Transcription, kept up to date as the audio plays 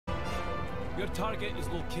Your target is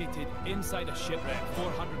located inside a shipwreck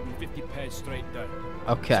 450 pairs straight down.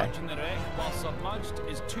 Okay. Searching the wreck while submerged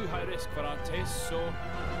is too high risk for our tests, so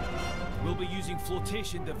we'll be using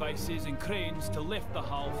flotation devices and cranes to lift the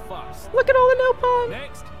hull first. Look at all the napalm!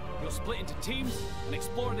 Next, you'll split into teams and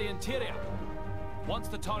explore the interior. Once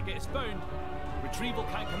the target is found, retrieval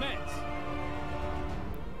can commence.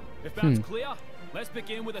 If that's clear, let's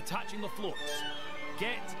begin with attaching the floats.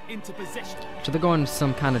 Get into position. So they're going to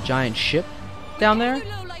some kind of giant ship down there? You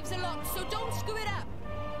lowlifes are locked, so don't screw it up.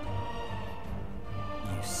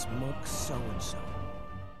 You smoke so-and-so.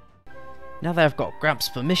 Now that I've got Gramps'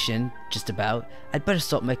 permission, just about, I'd better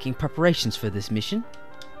start making preparations for this mission.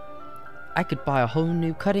 I could buy a whole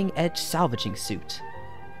new cutting-edge salvaging suit.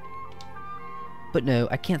 But no,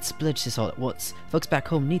 I can't splurge this all at once. Folks back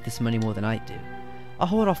home need this money more than I do. I'll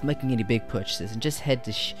hold off making any big purchases and just head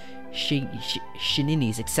to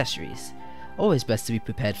Shinini's accessories. Always best to be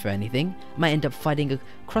prepared for anything. Might end up fighting a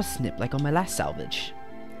cross-snip like on my last salvage.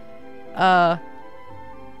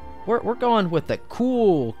 We're going with the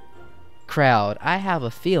cool crowd. I have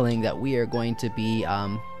a feeling that we are going to be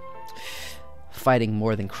fighting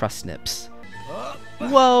more than cross-snips.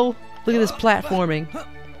 Whoa! Look at this platforming.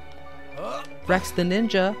 Rex the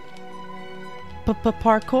Ninja.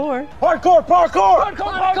 Parkour. Parkour! Parkour!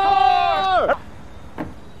 Parkour!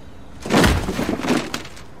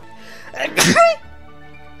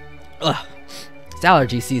 Ugh. It's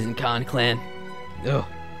allergy season, Con Clan. Ugh.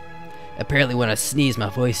 Apparently when I sneeze, my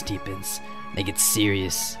voice deepens. Make it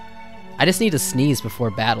serious. I just need to sneeze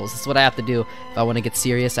before battles. That's what I have to do. If I want to get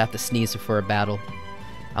serious, I have to sneeze before a battle.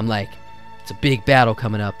 I'm like, it's a big battle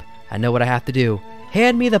coming up. I know what I have to do.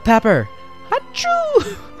 Hand me the pepper.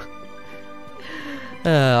 Achoo!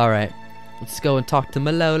 Alright. Let's go and talk to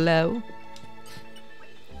Malolo.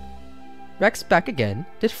 Rex back again.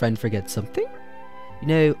 Did friend forget something? You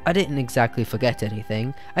know, I didn't exactly forget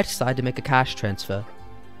anything. I decided to make a cash transfer.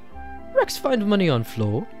 Rex find money on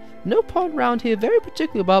floor. No pawn round here very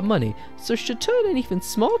particular about money, so should turn in even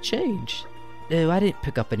small change. No, I didn't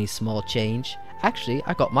pick up any small change. Actually,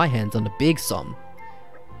 I got my hands on a big sum.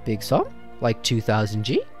 Big sum? Like 2,000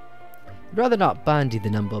 G? I'd rather not bandy the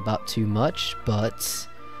number about too much, but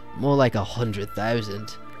more like 100,000.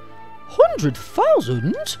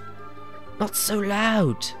 100,000? Not so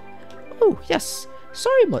loud. Oh, yes.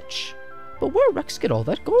 Sorry much. But where Rex get all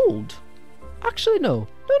that gold? Actually, no.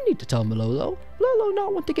 No need to tell Malolo. Lolo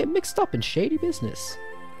not want to get mixed up in shady business.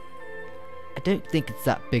 I don't think it's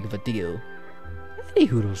that big of a deal. Any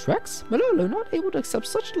hoodles, Rex. Malolo not able to accept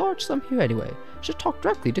such large sum here anyway. Should talk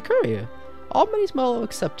directly to courier. All money's Malolo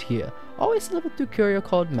accept here. Always delivered through courier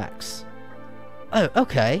called Max. Oh,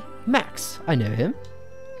 okay. Max. I know him.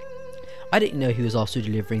 I didn't know he was also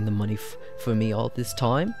delivering the money for me all this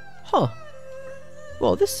time. Huh.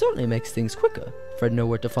 Well, this certainly makes things quicker. Fred know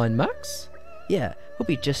where to find Max? Yeah, he'll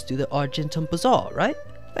be just through the Argentum Bazaar, right?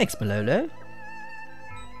 Thanks, Malolo.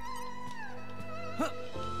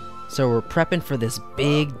 So we're prepping for this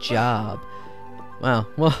big job. Wow,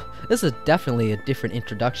 well, this is definitely a different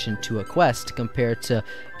introduction to a quest compared to,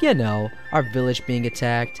 you know, our village being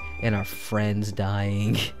attacked and our friends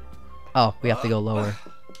dying. Oh, we have to go lower.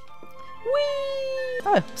 Whee!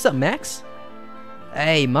 Oh, what's up, Max?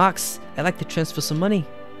 Hey, Max, I'd like to transfer some money.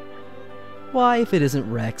 Why, if it isn't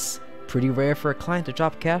Rex? Pretty rare for a client to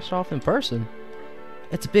drop cash off in person.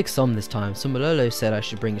 It's a big sum this time, so Malolo said I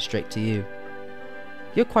should bring it straight to you.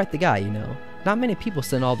 You're quite the guy, you know. Not many people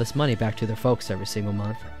send all this money back to their folks every single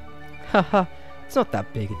month. Haha, it's not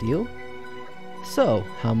that big a deal. So,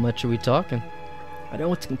 how much are we talking? I don't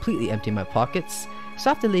want to completely empty my pockets,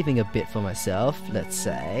 so after leaving a bit for myself, let's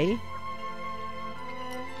say...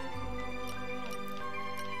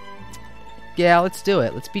 Yeah, let's do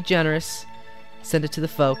it. Let's be generous. Send it to the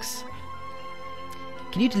folks.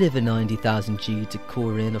 Can you deliver 90,000 G to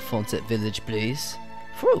Corinne of Fonset Village, please?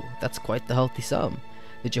 Phew, that's quite the healthy sum.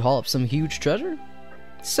 Did you haul up some huge treasure?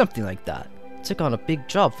 Something like that. Took on a big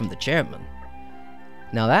job from the chairman.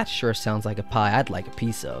 Now that sure sounds like a pie I'd like a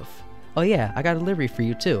piece of. Oh yeah, I got a delivery for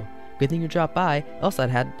you too. Good thing you dropped by, else I'd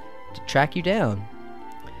had to track you down.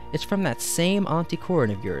 It's from that same Auntie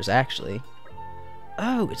Corin of yours, actually.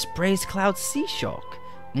 Oh, it's Braised Cloud Sea Shark.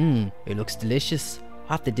 It looks delicious.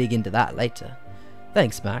 I'll have to dig into that later.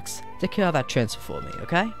 Thanks, Max. Take care of that transfer for me,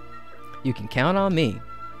 okay? You can count on me.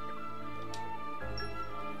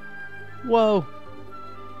 Whoa.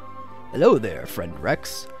 Hello there, friend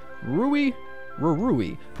Rex. Rui,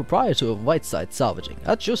 proprietor of Whiteside Salvaging,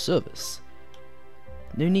 at your service.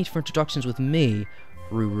 No need for introductions with me,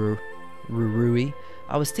 Rui.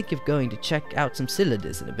 I was thinking of going to check out some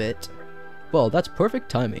cylinders in a bit. Well, that's perfect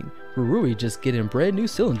timing. Rurui just getting a brand new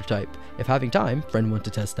cylinder type. If having time, friend want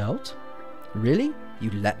to test out? Really?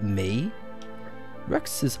 You let me?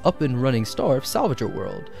 Rex is up and running star of Salvager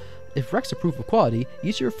World. If Rex approve of quality,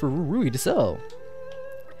 easier for Rurui to sell.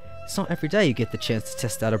 It's not every day you get the chance to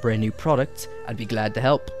test out a brand new product. I'd be glad to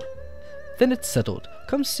help. Then it's settled.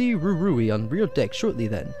 Come see Rurui on rear deck shortly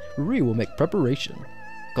then. Rurui will make preparation.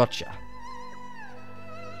 Gotcha.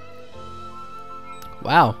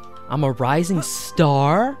 Wow, I'm a rising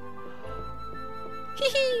star?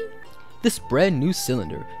 Hehe. This brand new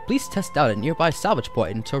cylinder, please test out at nearby salvage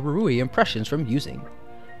point until Rurui impressions from using.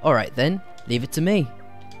 Alright then, leave it to me.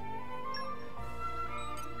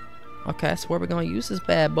 Okay, so where are we gonna use this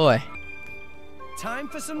bad boy? Time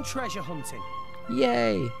for some treasure hunting.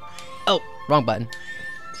 Yay! Oh, wrong button.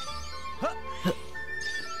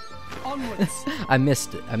 Onwards. I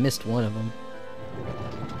missed it. I missed one of them.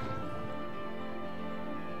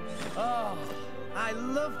 Oh, I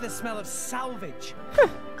love the smell of salvage.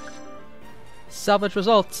 Salvage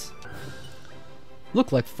results.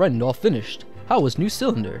 Look like friend all finished. How was new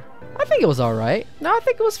cylinder? I think it was alright. No, I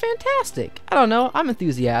think it was fantastic. I don't know. I'm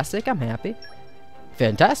enthusiastic. I'm happy.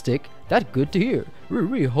 Fantastic? That's good to hear.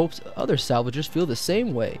 Ruri hopes other salvagers feel the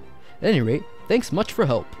same way. At any rate, thanks much for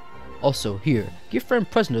help. Also, here, give friend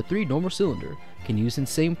present a 3 normal cylinder. Can use in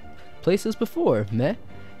same place as before, meh?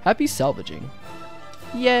 Happy salvaging.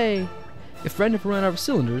 Yay! If friend ever run out of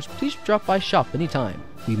cylinders, please drop by shop anytime.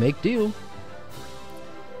 We make deal.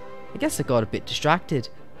 I guess I got a bit distracted.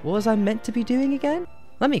 What was I meant to be doing again?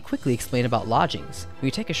 Let me quickly explain about lodgings. When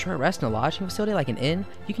you take a short rest in a lodging facility like an inn,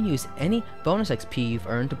 you can use any bonus XP you've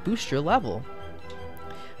earned to boost your level.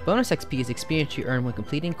 Bonus XP is experience you earn when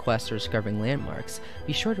completing quests or discovering landmarks.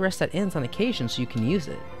 Be sure to rest at inns on occasion so you can use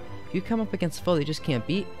it. If you come up against a foe you just can't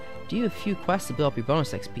beat, do a few quests to build up your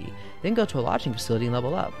bonus XP, then go to a lodging facility and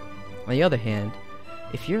level up. On the other hand,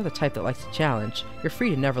 if you're the type that likes to challenge, you're free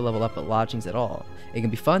to never level up at lodgings at all. It can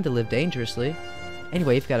be fun to live dangerously.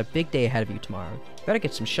 Anyway, you've got a big day ahead of you tomorrow. Better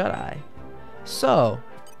get some shut-eye. So,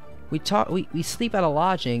 we sleep at a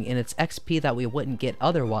lodging and it's XP that we wouldn't get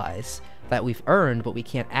otherwise, that we've earned but we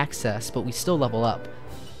can't access, but we still level up.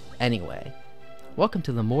 Anyway, welcome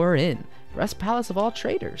to the Moor Inn, rest palace of all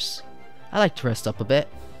traders. I like to rest up a bit.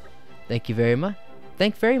 Thank you very much.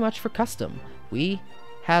 Thank very much for custom. We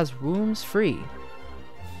has rooms free.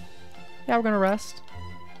 Yeah, we're gonna rest.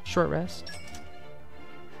 Short rest.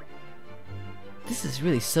 This is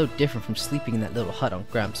really so different from sleeping in that little hut on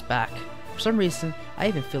Gramps' back. For some reason, I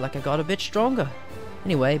even feel like I got a bit stronger.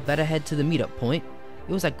 Anyway, better head to the meetup point.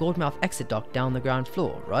 It was at Goldmouth exit dock down the ground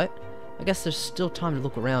floor, right? I guess there's still time to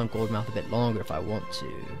look around Goldmouth a bit longer if I want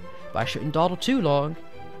to. But I shouldn't dawdle too long.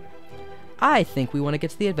 I think we want to get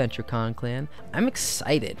to the Adventure Con clan. I'm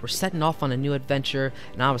excited. We're setting off on a new adventure,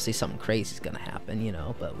 and obviously something crazy is going to happen, you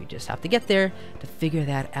know, but we just have to get there to figure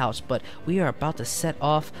that out. But we are about to set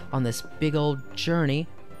off on this big old journey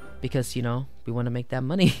because, you know, we want to make that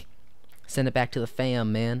money. Send it back to the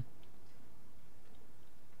fam, man.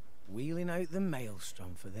 Wheeling out the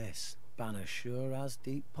maelstrom for this. Banner sure has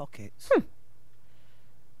deep pockets.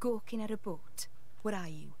 Gawking at a boat. What are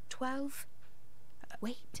you, 12?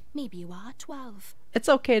 Wait, maybe you are 12. It's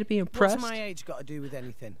okay to be impressed. What's my age got to do with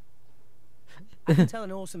anything? I can tell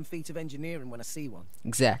an awesome feat of engineering when I see one.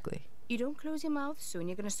 Exactly. You don't close your mouth, soon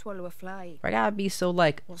you're gonna swallow a fly. I gotta be so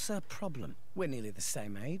like... What's her problem? We're nearly the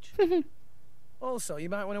same age. Also, you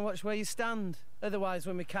might want to watch where you stand. Otherwise,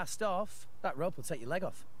 when we cast off, that rope will take your leg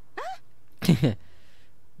off. Huh?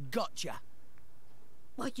 Gotcha.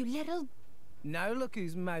 What, you little... Now look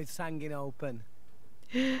whose mouth's hanging open.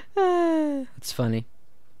 It's funny.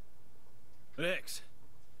 Rex,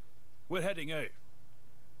 we're heading out.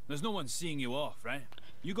 There's no one seeing you off, right?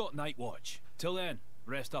 You got night watch. Till then,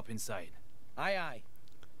 rest up inside. Aye, aye.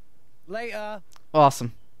 Later.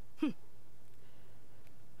 Awesome.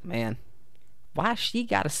 Man, why she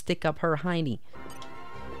gotta stick up her hiney?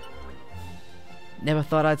 Never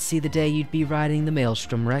thought I'd see the day you'd be riding the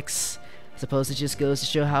Maelstrom, Rex. Suppose it just goes to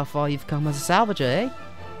show how far you've come as a salvager, eh?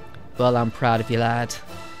 Well, I'm proud of you, lad.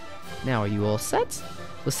 Now, are you all set?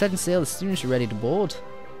 We'll set and sail as soon as you're ready to board.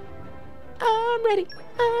 I'm ready.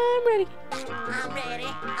 I'm ready. I'm ready,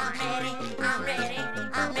 I'm ready, I'm ready,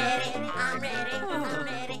 I'm ready, I'm ready, I'm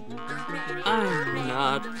ready, I'm ready. I'm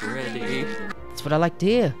not ready. That's what I like to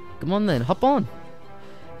hear. Come on then, hop on.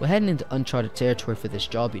 We're heading into uncharted territory for this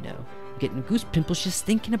job, you know. I'm getting goose pimples just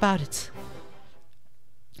thinking about it.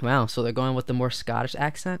 Wow, so they're going with the more Scottish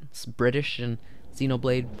accent? It's British and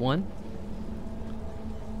Xenoblade 1?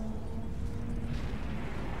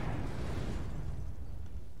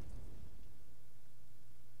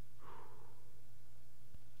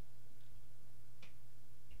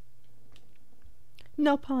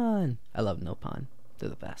 No pun. I love no pun. They're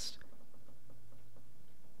the best.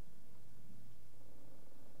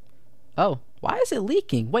 Oh, why is it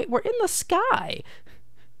leaking? Wait, we're in the sky.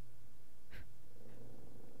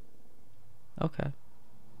 Okay.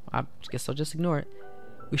 I guess I'll just ignore it.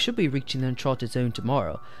 We should be reaching the Uncharted Zone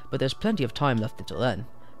tomorrow, but there's plenty of time left until then.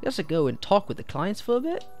 We have to go and talk with the clients for a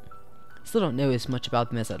bit. Still don't know as much about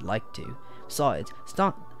them as I'd like to. Besides, it's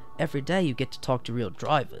not every day you get to talk to real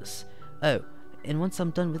drivers. Oh, and once I'm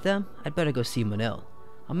done with them, I'd better go see Monel.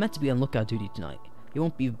 I'm meant to be on lookout duty tonight. You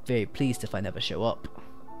won't be very pleased if I never show up.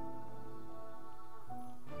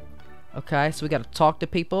 Okay, so we gotta talk to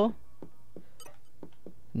people.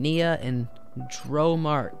 Nia and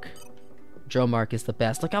Dromark. Dromark is the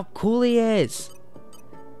best. Look how cool he is.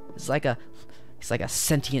 He's like a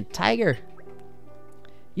sentient tiger.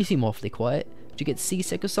 You seem awfully quiet. Did you get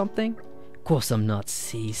seasick or something? Of course I'm not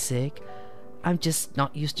seasick. I'm just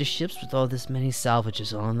not used to ships with all this many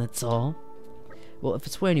salvages on, that's all. Well, if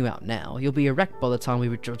it's wearing you out now, you'll be erect by the time we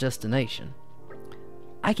reach your destination.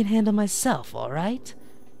 I can handle myself, alright?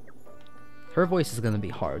 Her voice is gonna be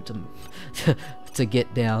hard to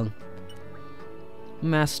get down.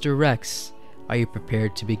 Master Rex, are you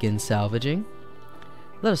prepared to begin salvaging?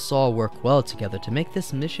 Let us all work well together to make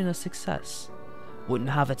this mission a success.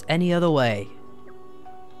 Wouldn't have it any other way.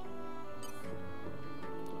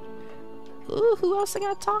 Ooh, who else I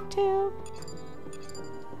gotta talk to?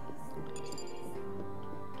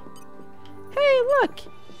 Hey, look!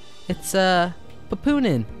 It's,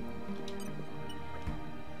 Papoonin.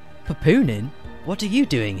 Papoonin? What are you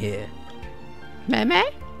doing here? Meme?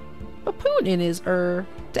 Papoonin is,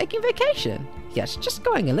 taking vacation. Yes, just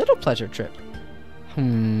going a little pleasure trip.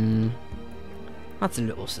 That's a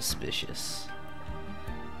little suspicious.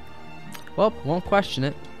 Well, won't question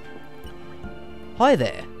it. Hi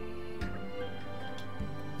there.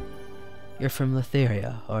 You're from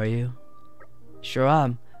Letheria, are you? Sure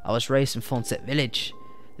am. I was raised in Fonset Village.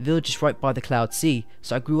 The village is right by the Cloud Sea,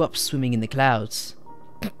 so I grew up swimming in the clouds.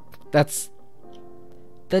 That's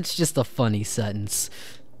just a funny sentence.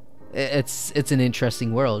 It's an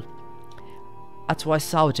interesting world. That's why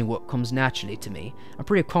salvaging work comes naturally to me. I'm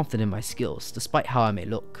pretty confident in my skills, despite how I may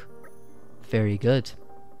look. Very good.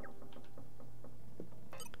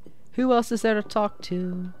 Who else is there to talk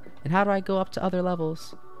to? And how do I go up to other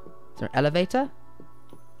levels? Is there an elevator?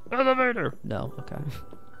 Elevator! No, okay.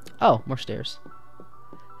 Oh, more stairs.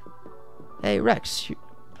 Hey, Rex.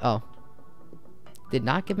 Oh. Did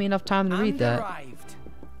not give me enough time to read that. Arrived.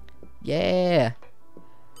 Yeah.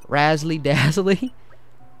 Razzly dazzly.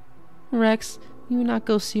 Rex, you not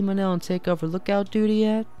go see Manel and take over lookout duty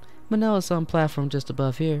yet? Manel is on platform just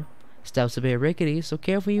above here. Steps a bit rickety, so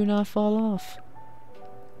careful you not fall off.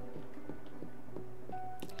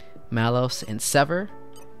 Malos and Sever.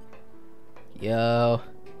 Yo.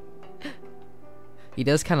 He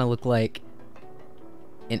does kind of look like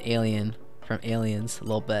an alien from Aliens a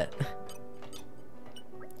little bit.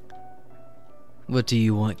 What do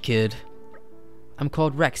you want, kid? I'm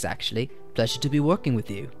called Rex, actually. Pleasure to be working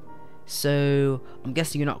with you. So, I'm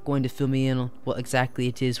guessing you're not going to fill me in on what exactly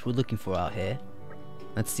it is we're looking for out here.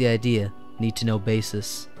 That's the idea. Need to know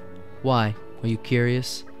basis. Why? Are you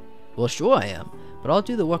curious? Well, sure I am. But I'll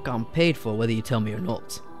do the work I'm paid for whether you tell me or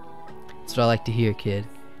not. That's what I like to hear, kid.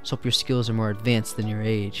 Just hope your skills are more advanced than your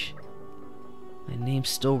age. My name's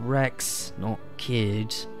still Rex, not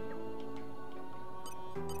Kid.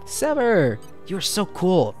 Sever! You're so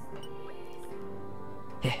cool!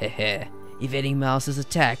 Hehehe. Evading Mouse's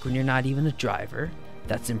attack when you're not even a driver?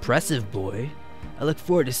 That's impressive, boy. I look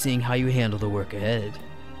forward to seeing how you handle the work ahead.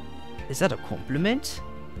 Is that a compliment?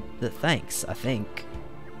 Thanks, I think.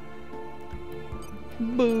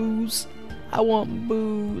 Booze. I want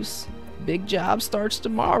booze. Big job starts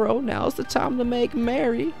tomorrow. Now's the time to make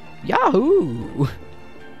merry. Yahoo!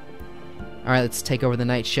 Alright, let's take over the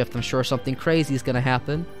night shift. I'm sure something crazy is gonna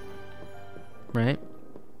happen. Right?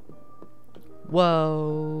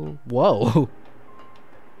 Whoa. Whoa.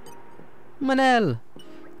 Manel.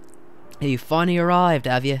 You finally arrived,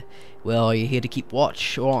 have you? Well, are you here to keep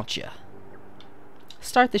watch, or aren't you?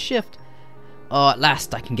 Start the shift. Oh, at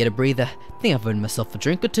last I can get a breather. Think I've earned myself a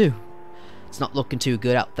drink or two. It's not looking too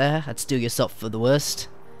good out there. I'd steel yourself for the worst.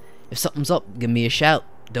 If something's up, give me a shout.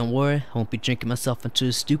 Don't worry, I won't be drinking myself into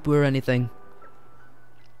a stupor or anything.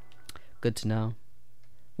 Good to know.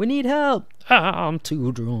 We need help. I'm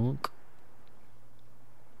too drunk.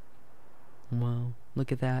 Wow,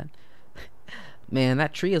 look at that. Man,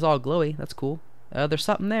 that tree is all glowy. That's cool. There's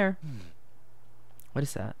something there. What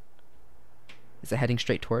is that? Is it heading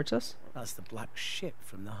straight towards us? That's the black ship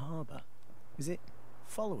from the harbour. Is it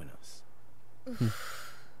following us?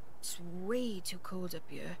 It's way too cold up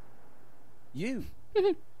here. You?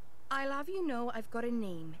 I'll have you know I've got a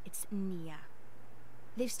name. It's Nia.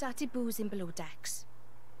 They've started boozing below decks.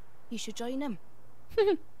 You should join them.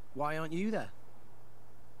 Why aren't you there?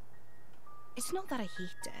 It's not that I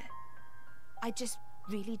hate it. I just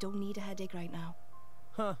really don't need a headache right now.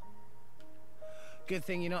 Huh. Good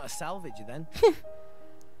thing you're not a salvager then.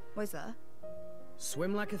 Why's that?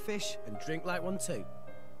 Swim like a fish and drink like one too.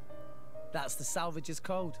 That's the salvager's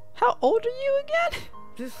code. How old are you again?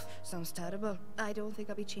 Poof, sounds terrible. I don't think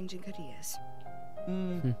I'll be changing careers.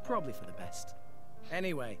 Probably for the best.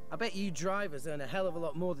 Anyway, I bet you drivers earn a hell of a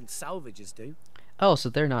lot more than salvagers do. Oh, so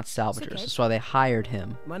they're not salvagers. okay. That's why they hired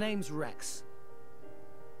him. My name's Rex.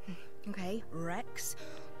 Okay, Rex.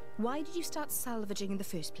 Why did you start salvaging in the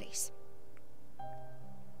first place?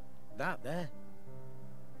 That there.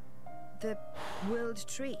 The world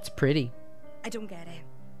tree. It's pretty. I don't get it.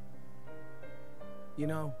 You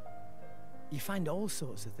know, you find all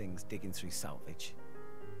sorts of things digging through salvage.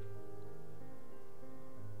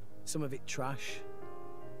 Some of it trash.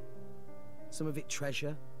 Some of it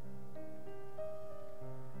treasure.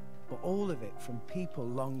 But all of it from people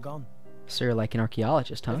long gone. So you're like an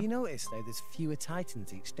archaeologist, huh? Have you noticed though there's fewer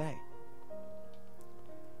titans each day?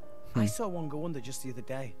 I saw one go under just the other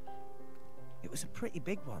day. It was a pretty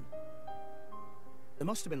big one. There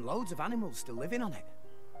must have been loads of animals still living on it.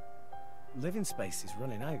 Living space is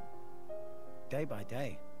running out. Day by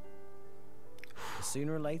day.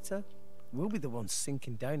 Sooner or later, we'll be the ones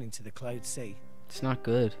sinking down into the cloud sea. It's not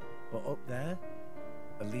good. But up there,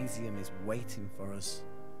 Elysium is waiting for us.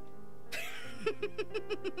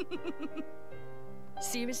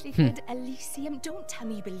 Seriously, kid? Elysium? Don't tell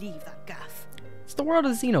me you believe that gaff. It's the world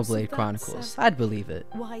of Xenoblade that's, Chronicles. I'd believe it.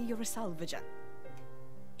 Why you're a salvager?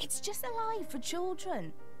 It's just alive for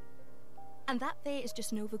children. And that there is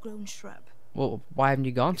just an overgrown shrub. Well, why haven't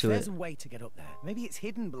you gone If to there's it? a way to get up there, maybe it's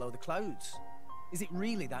hidden below the clouds. Is it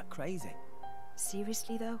really that crazy?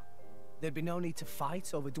 Seriously, though? There'd be no need to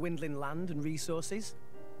fight over dwindling land and resources.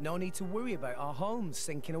 No need to worry about our homes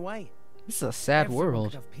sinking away. This is a sad Everyone world.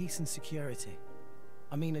 could have peace and security.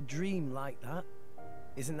 I mean, a dream like that,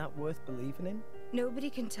 isn't that worth believing in? Nobody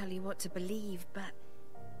can tell you what to believe, but...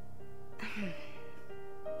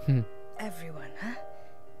 Everyone, huh?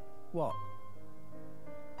 What?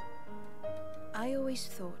 I always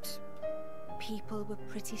thought people were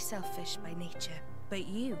pretty selfish by nature. But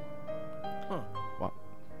you, Huh. What?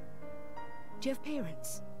 do you have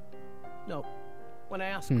parents? No. When I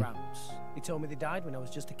asked Gramps, he told me they died when I was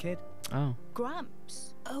just a kid. Oh.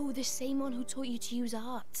 Gramps? Oh, the same one who taught you to use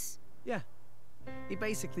arts. Yeah. He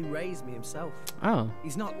basically raised me himself. Oh.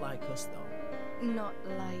 He's not like us, though. Not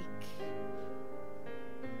like...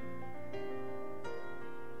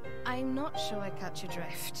 I'm not sure I catch your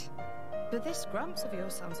drift. But this Gramps of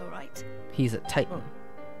yours sounds alright. He's a titan.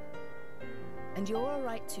 And you're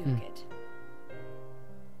alright too, kid.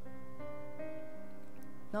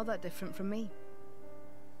 Not that different from me.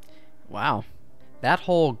 Wow. That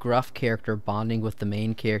whole gruff character bonding with the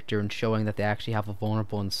main character and showing that they actually have a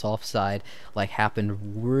vulnerable and soft side, like,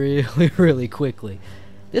 happened really, really quickly.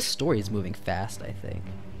 This story is moving fast, I think.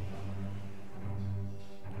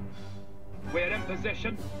 We're in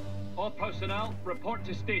position. All personnel report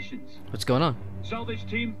to stations. What's going on? Salvage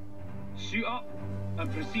team, suit up and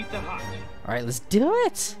proceed to hatch. Alright, let's do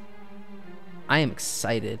it! I am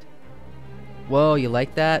excited. Whoa, you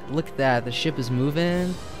like that? Look at that. The ship is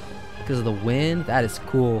moving because of the wind. That is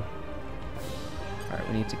cool. Alright,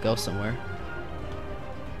 we need to go somewhere.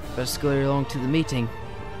 Let's go along to the meeting.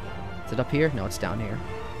 Is it up here? No, it's down here.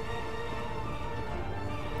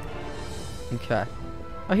 Okay.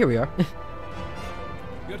 Oh, here we are.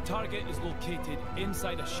 Your target is located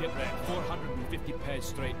inside a shipwreck 450 pairs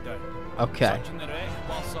straight down. Okay. Searching the wreck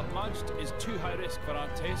while submerged is too high risk for our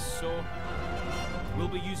tests, so we'll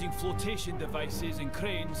be using flotation devices and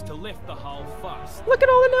cranes to lift the hull first. Look at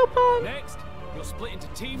all the napalm! Next, you'll split into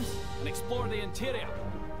teams and explore the interior.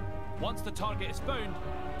 Once the target is found,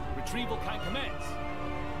 retrieval can commence.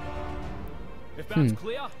 If that's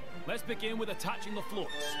clear, let's begin with attaching the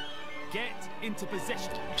floats. Get into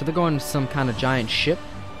position. So they're going to some kind of giant ship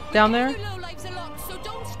down there? You lowlifes a lot, so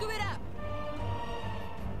don't screw it up.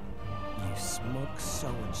 You smug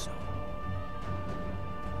so-and-so.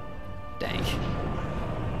 Dang.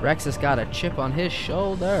 Rex has got a chip on his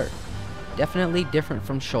shoulder. Definitely different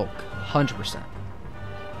from Shulk. 100%.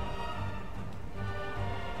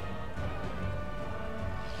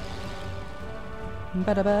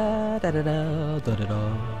 Ba-da-ba-da-da-da,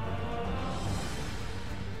 da-da-da.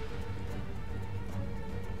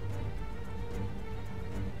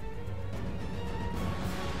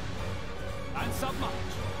 And submerge.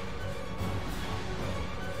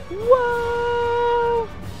 Whoa!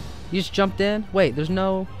 You just jumped in? Wait, there's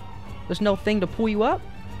no thing to pull you up?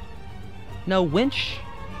 No winch?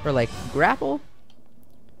 Or like grapple?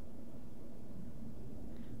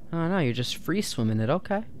 Oh no, you're just free swimming it,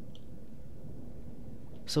 okay.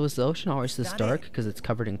 So is the ocean always this dark because it's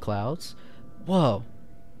covered in clouds? Whoa.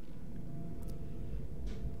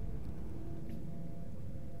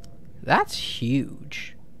 That's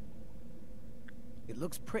huge. It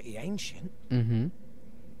looks pretty ancient. Mm-hmm.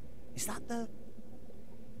 Is that the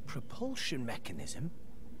propulsion mechanism?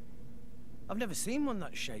 I've never seen one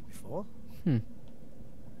that shape before.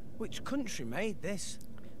 Which country made this?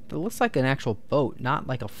 It looks like an actual boat, not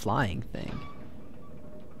like a flying thing.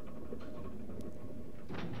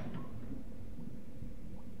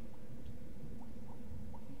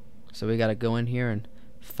 So we gotta go in here and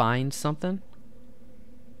find something.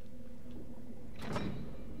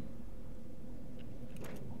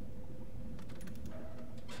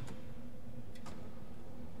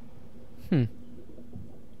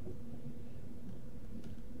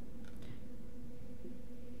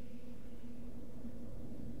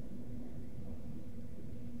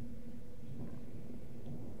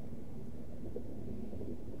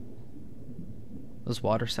 Those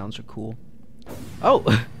water sounds are cool. Oh!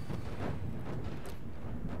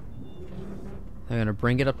 They're gonna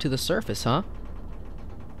bring it up to the surface, huh?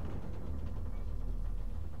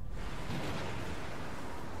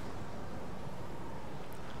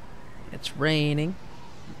 It's raining,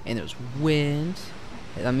 and there's wind.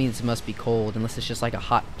 That means it must be cold, unless it's just like a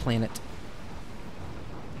hot planet.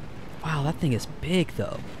 Wow, that thing is big,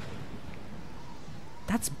 though.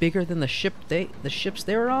 That's bigger than the ships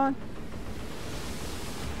they were on.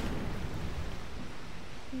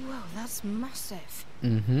 Whoa, that's massive.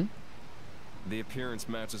 Mm-hmm. The appearance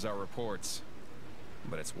matches our reports,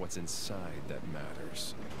 but it's what's inside that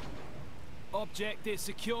matters. Object is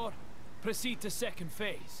secure. Proceed to second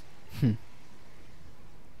phase. So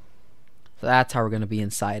that's how we're gonna be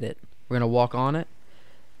inside it. We're gonna walk on it.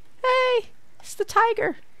 Hey, it's the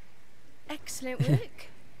tiger. Excellent work.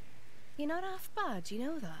 You're not half bad, you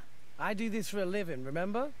know that. I do this for a living,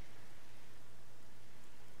 remember?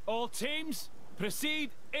 All teams,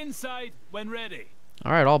 proceed inside when ready.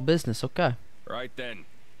 All right, all business. Okay. Right then,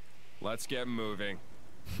 let's get moving.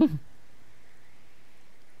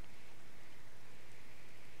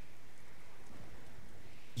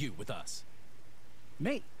 You with us.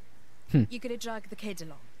 Me? You're gonna drag the kid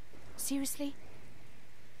along. Seriously?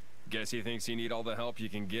 Guess he thinks you need all the help you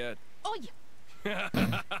can get. Oh, yeah.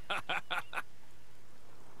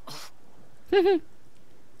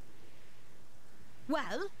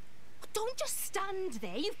 Well, don't just stand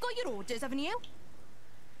there. You've got your orders, haven't you?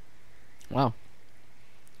 Wow.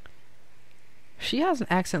 She has an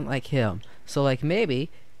accent like him, so like maybe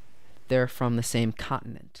they're from the same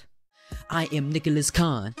continent. I am Nicholas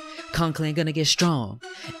Khan. Khan clan gonna get strong.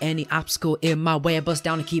 Any obstacle in my way, I bust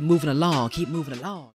down and keep moving along. Keep moving along.